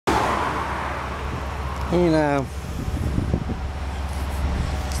You know,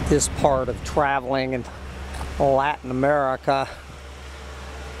 this part of traveling in Latin America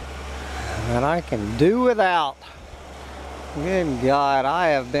that I can do without. Good God, I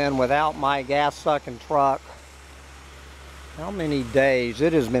have been without my gas-sucking truck. How many days?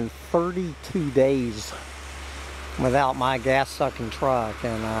 It has been 32 days without my gas-sucking truck,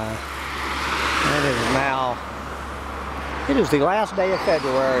 and it is the last day of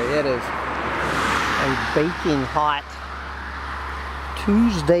February. It is a baking hot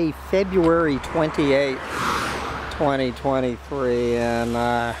Tuesday, February 28th, 2023, and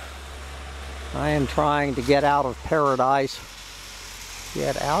I am trying to get out of paradise,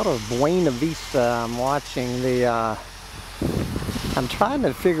 get out of Buena Vista. I'm watching the, I'm trying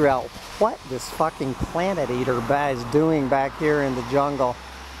to figure out what this fucking planet eater is doing back here in the jungle.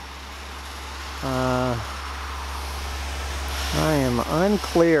 I am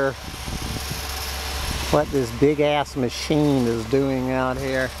unclear what this big ass machine is doing out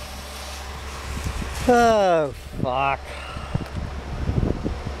here. Oh, fuck.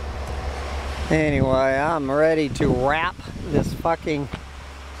 Anyway, I'm ready to wrap this fucking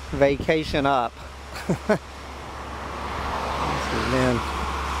vacation up.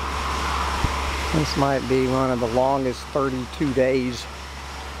 This might be one of the longest 32 days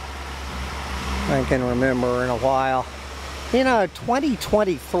I can remember in a while. You know,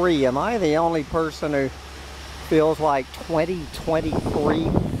 2023, am I the only person who feels like 2023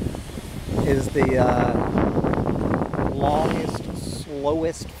 is the longest,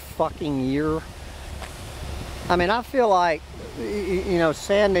 slowest fucking year? I mean, I feel like, you know,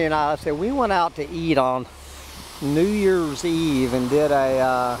 Sandy and I said we went out to eat on New Year's Eve and did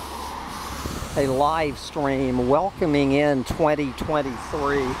a live stream welcoming in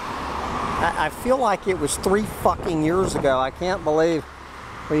 2023. I feel like it was 3 fucking years ago. I can't believe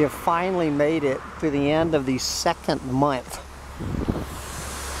we have finally made it to the end of the second month.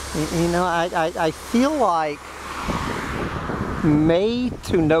 You know, I feel like May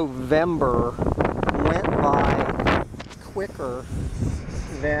to November went by quicker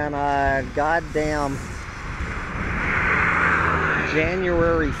than goddamn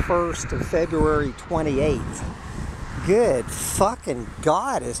January 1st to February 28th. Good fucking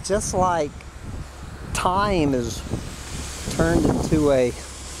God, it's just like time is turned into a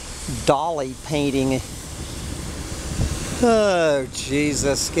dolly painting. Oh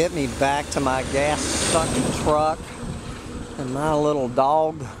Jesus, get me back to my gas-sucking truck and my little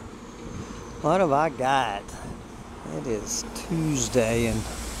dog. What have I got? It is Tuesday, and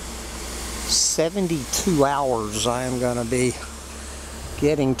 72 hours I am gonna be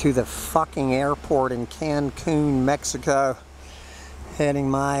getting to the fucking airport in Cancun, Mexico, heading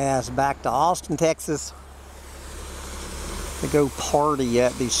my ass back to Austin, Texas to go party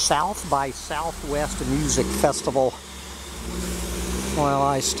at the South by Southwest Music Festival while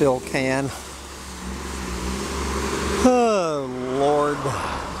I still can. Oh Lord.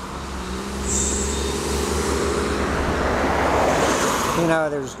 You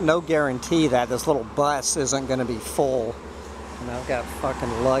know, there's no guarantee that this little bus isn't going to be full. And I've got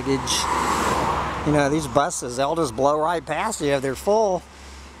fucking luggage. You know, these buses, they'll just blow right past you if they're full.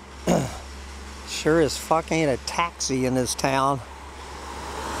 Sure as fuck ain't a taxi in this town.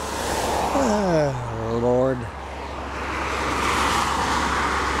 Oh, Lord.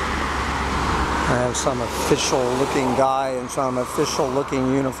 I have some official looking guy in some official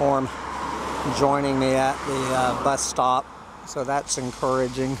looking uniform joining me at the bus stop. So that's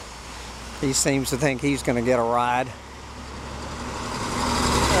encouraging. He seems to think he's going to get a ride.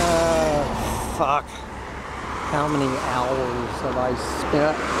 Fuck. How many hours have I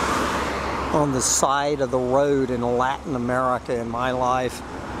spent on the side of the road in Latin America in my life?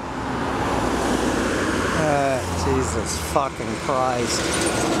 Jesus fucking Christ.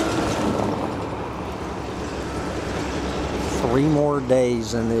 3 more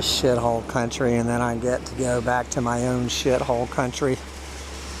days in this shithole country, and then I get to go back to my own shithole country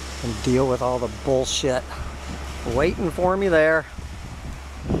and deal with all the bullshit waiting for me there.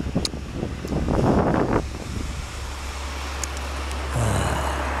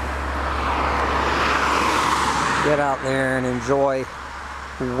 Get out there and enjoy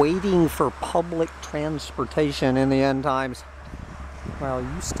waiting for public transportation in the end times. Well,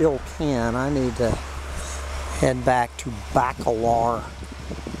 you still can. I need to head back to Bacalar,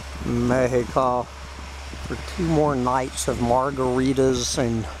 Mexico for 2 more nights of margaritas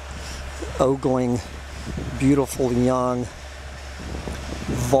and ogling beautiful young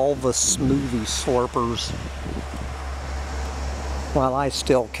vulva smoothie slurpers while I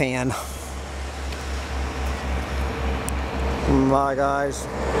still can. Bye, guys.